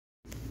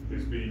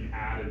is being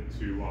added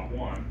to lot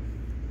 1,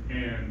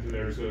 and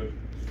there's a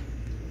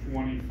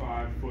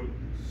 25-foot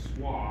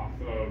swath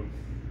of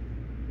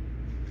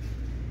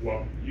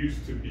what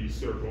used to be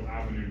Circle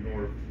Avenue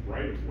North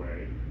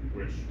right-of-way,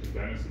 which, to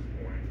Dennis's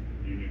point,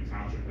 Union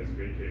Township has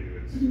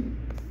vacated its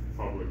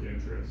public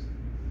interest.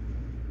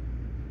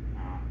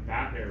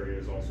 That area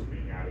is also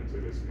being added to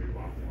this new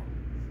lot 1.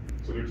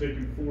 So they're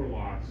taking 4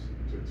 lots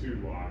to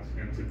 2 lots,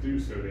 and to do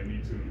so, they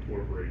need to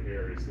incorporate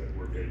areas that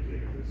were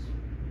vacated as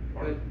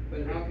part.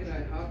 But how can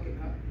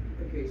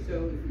okay,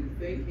 so if you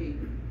vacate,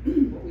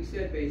 what we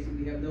said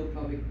basically, we have there's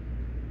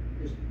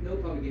no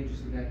public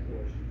interest in that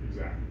portion.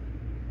 Exactly.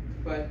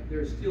 But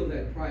there's still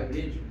that private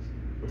interest.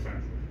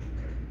 Potentially.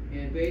 Right.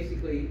 And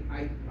basically,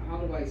 how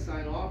do I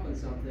sign off on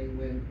something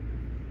when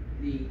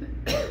the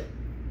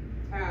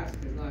task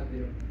has not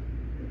been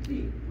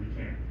complete? We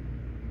can't.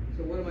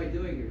 So what am I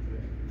doing here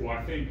today? Well,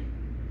 I think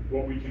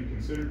what we can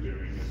consider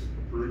doing is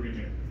approving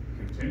it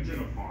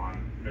contingent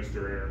upon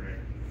Mr. Eremick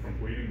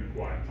completing the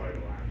quiet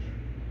title action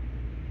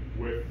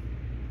with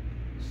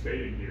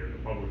stating here in the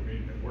public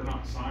meeting that we're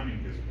not signing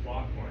his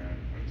plot plan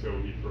until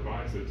he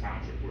provides the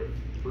township with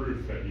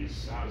proof that he's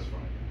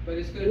satisfied. But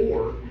it's going to,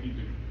 or we need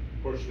to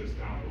push this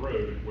down the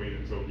road and wait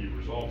until he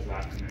resolves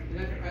that and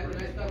then. And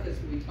I thought that's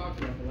what we talked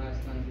about the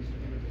last time Mr.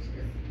 Emmett was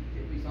here.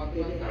 Did we talk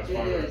about that? That's my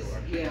It is,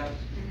 recollection. yeah,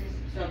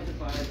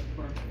 subdivided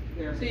for,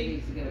 there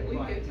needs to get a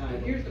quiet title.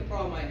 Here's the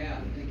problem I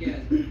have, and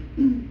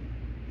again,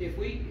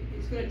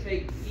 it's gonna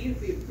take, even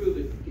if we approve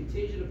it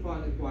contingent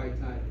upon the quiet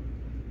title,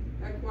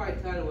 that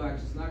quiet title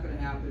action is not gonna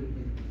happen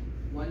in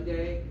one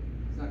day,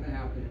 it's not gonna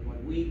happen in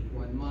 1 week,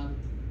 1 month.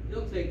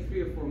 It'll take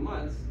 3 or 4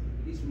 months,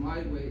 at least from my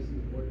ways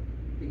in the court,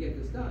 to get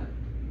this done.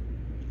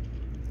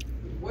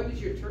 What is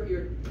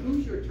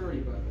who's your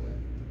attorney, by the way?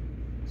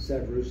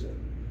 Seth Russo.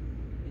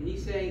 And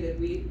he's saying that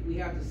we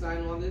have to sign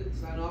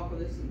off on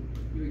this, and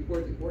you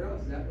report to the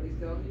courthouse. Is that what he's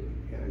telling you?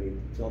 Yeah, I need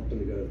something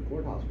to go to the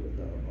courthouse with,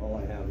 though. All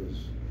I have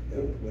is,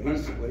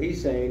 what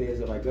he's saying is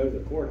if I go to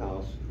the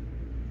courthouse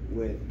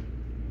with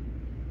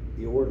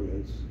the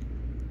ordinance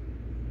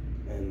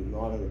and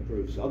not an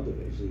approved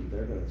subdivision,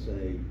 they're gonna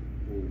say,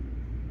 well,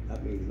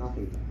 that means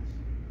nothing to us.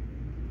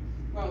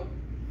 Well,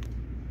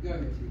 go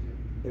ahead, TJ.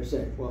 They're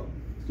saying, well.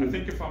 I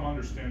think if I'm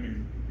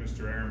understanding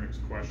Mr. Eremick's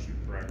question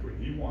correctly,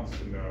 he wants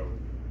to know,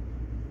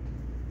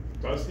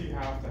 does he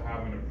have to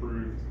have an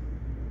approved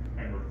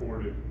and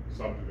recorded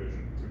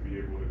subdivision to be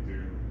able to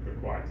do the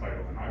quiet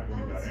title? And I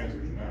believe that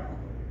answer is no.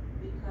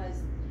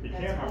 Because He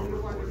can't that's have how a we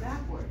work recorded.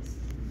 backwards.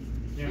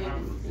 He can't have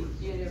a recorded.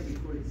 You can't have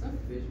recorded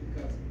subdivision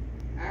because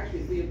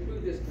actually, if we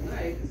approve this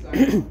tonight and sign off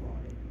on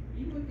it,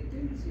 even with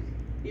contingencies,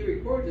 he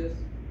records this.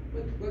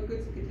 What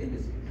good's the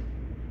contingencies?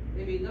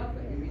 They mean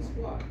nothing. They mean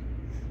squat.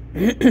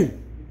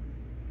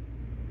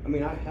 I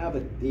mean, I have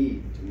a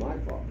deed to my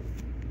property.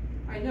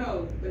 I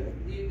know, but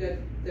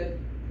that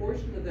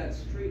portion of that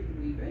street that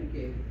we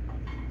vacated,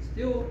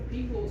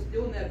 people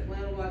still in that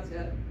plan of lots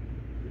have,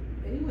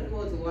 anyone who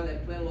owns a lot of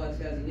that plan of lots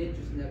has an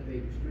interest in that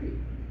paper street.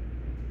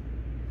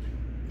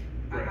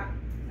 Right.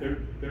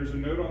 There's a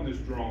note on this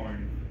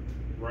drawing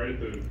right at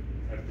the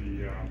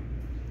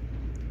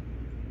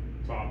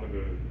top of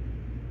the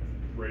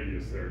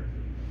radius there.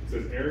 It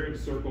says area of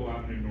Circle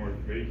Avenue North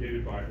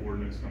vacated by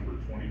ordinance number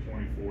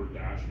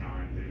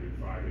 2024-9 dated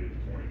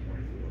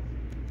 5/8/2024.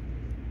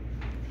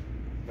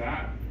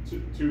 That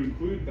to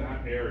include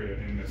that area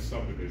in this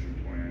subdivision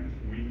plan,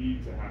 we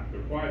need to have the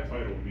quiet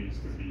title needs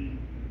to be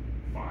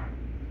final.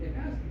 It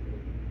has to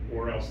be.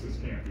 Or else this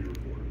can't be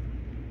recorded.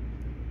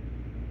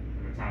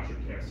 And the township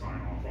can't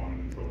sign off on it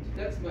until it's.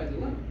 That's my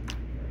dilemma.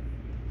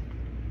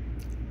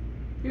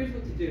 Here's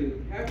what to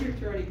do. Have your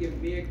attorney give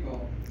me a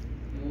call,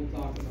 and we'll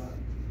talk about it.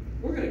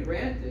 We're gonna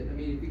grant it. I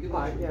mean, if you could.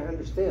 I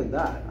understand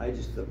that. I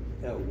just,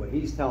 what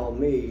he's telling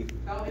me,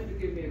 Tell him to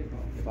give me a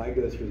call. if I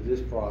go through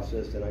this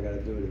process, then I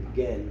gotta do it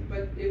again.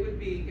 But it would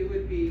be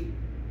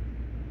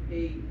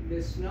a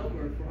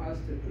misnomer for us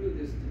to prove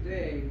this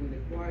today when the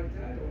quiet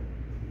title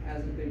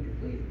hasn't been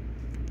completed.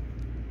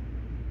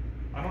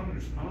 I don't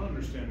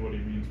understand what he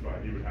means by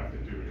he would have to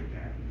do it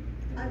again.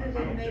 Other I than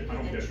don't making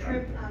get a that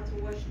trip point. out to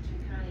Washington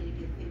County to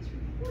get things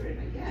recorded,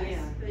 I guess.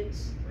 Yeah. But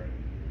Right.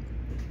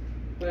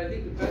 But I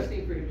think the best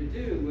thing for him to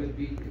do would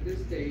be, at this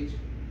stage,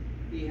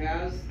 we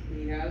have, I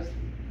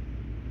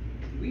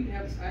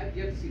have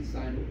yet to see it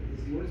signed.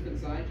 Has the ordinance been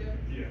signed yet?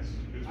 Yes,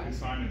 it's been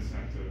signed and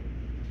sent to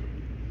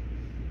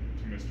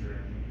Mr.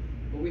 Aaron.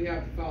 But we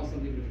have to file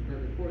something with the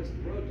current reports of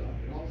the road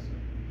docket also.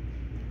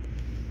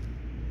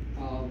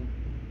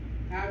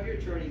 Have your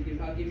attorney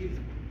I'll give you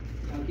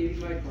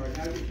my card,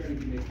 have your attorney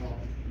give me a call.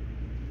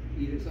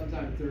 Either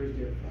sometime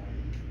Thursday or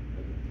Friday.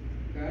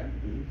 Okay?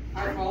 Mm-hmm. I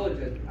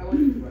apologize, I want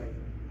you to write.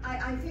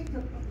 I think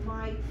that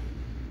my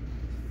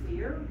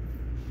fear,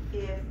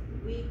 if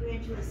we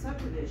grant you the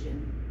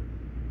subdivision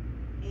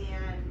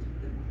and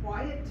the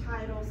quiet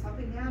title,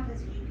 something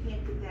happens and you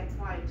can't get that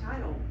quiet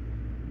title,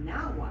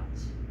 now what?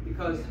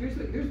 Because here's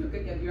what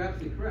you're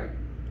absolutely correct.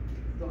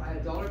 So I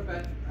had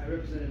I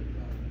represented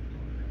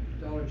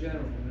Dollar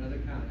General in another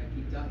county. I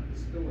keep telling the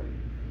story.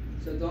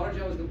 So Dollar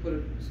General was gonna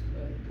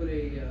put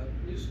a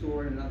new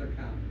store in another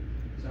county.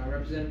 So I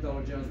represented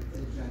Dollar General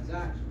in the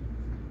transaction.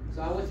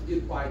 So I went to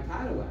do quiet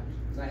title action,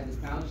 because I had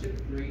the township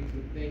agree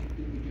to make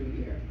what we do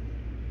here.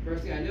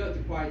 First thing I know, at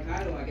the quiet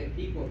title, I get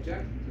people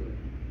objecting to it.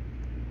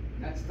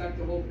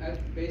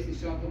 That basically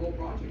shut the whole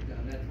project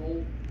down.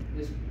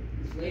 This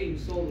lady who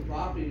sold the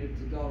property to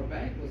Dollar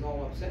Bank was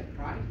all upset,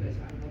 crying, because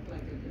I don't know what I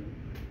can do.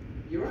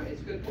 You're right,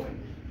 it's a good point.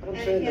 But I'm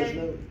And saying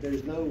again-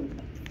 there's no,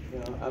 you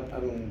know, I've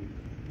been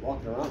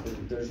walking around,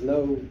 there's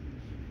no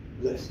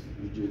list.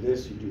 You do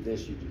this, you do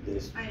this, you do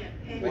this. I know,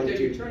 But One, then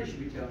two- your attorney should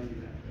be telling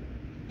you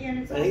that. and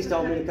it's And he's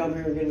also telling me to kind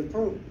come here and get it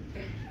approved.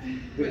 But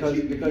Because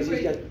you- because you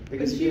he's raised- got, because but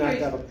he's you gonna have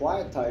to raised- have a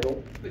quiet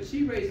title. But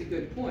she raised a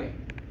good point.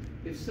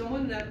 If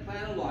someone in that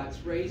plan of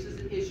lots raises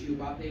an issue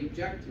about they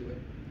object to it,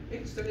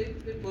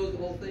 it blows the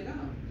whole thing out.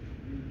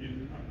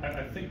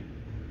 I think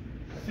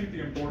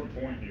the important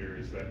point here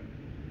is that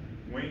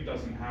Wayne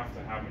doesn't have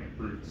to have an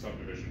approved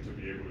subdivision to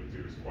be able to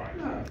do his quiet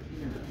No. title.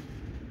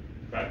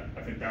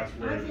 I think that's I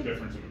where the think-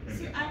 difference of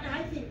See, opinion.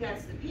 I think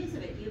that's the piece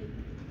of it,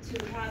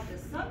 to have the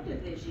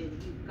subdivision,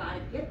 you've gotta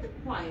get the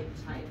quiet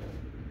title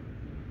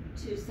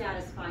to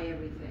satisfy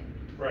everything.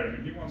 Right, I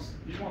mean, he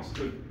wants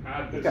to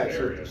add this Okay,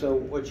 area. so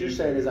what you're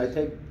saying is I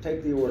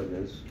take the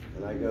ordinance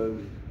and I go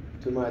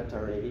to my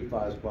attorney, he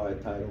files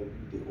quiet title.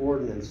 The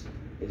ordinance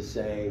is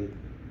saying,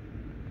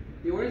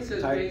 The ordinance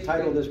says title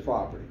basically, this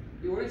property.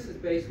 the ordinance says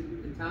basically,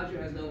 the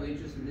township has no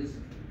interest in this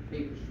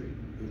paper street.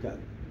 Okay.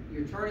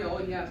 Your attorney, all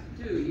he has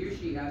to do, he or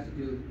she has to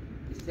do,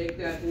 is take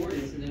that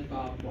ordinance and then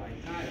file a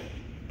quiet title.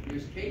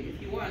 If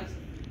he wants,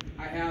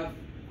 I have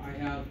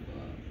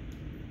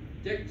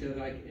dicta,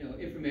 like,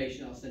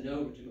 information I'll send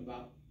over to him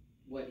about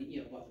what,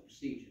 about the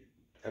procedure.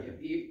 Okay.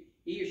 If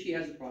he or she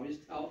has a problem,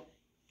 just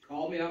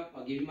call me up,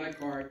 I'll give you my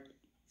card,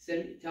 tell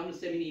him to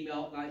send me an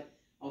email, and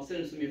I'll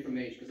send him some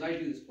information, because I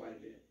do this quite a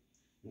bit,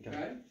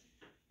 okay?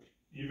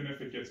 Even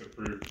if it gets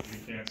approved,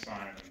 you can't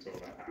sign it until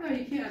that No, happens.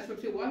 you can't, that's what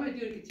I'm saying, why am I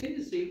doing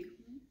contingency?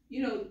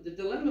 The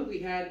dilemma we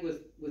had with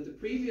the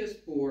previous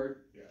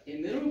board Yeah.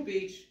 in Mineral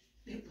Beach,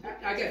 I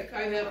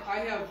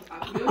have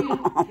a million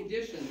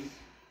conditions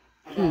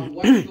about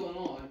what's going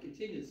on,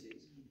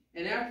 contingencies.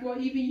 And after all,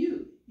 even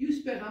you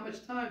spent how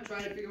much time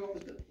trying to figure out what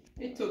was going,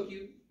 it took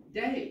you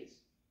days,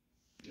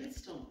 It's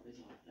still not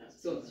resolved,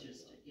 Still it's not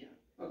just, yeah.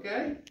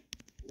 okay?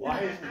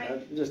 Why, I-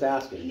 I'm just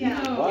asking.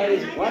 Yeah. No, Why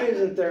yeah,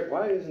 isn't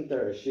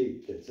there a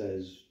sheet that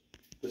says,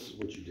 this is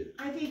what you do?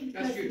 I think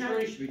That's because your not-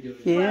 attorney should be doing.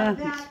 Well, Yeah, that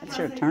that's your plus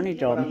I attorney think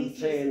job. But the I'm piece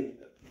is- saying,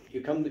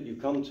 you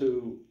come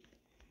to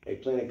a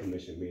planning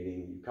commission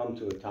meeting, you come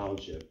to a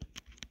township,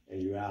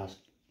 and you ask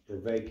for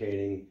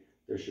vacating,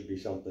 there should be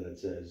something that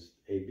says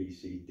A, B,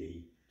 C,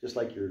 D, just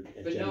like your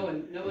But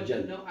agenda.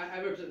 agenda.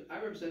 I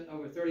represent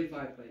over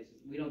 35 places,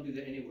 we don't do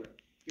that anywhere.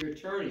 Your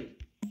attorney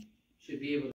should be able to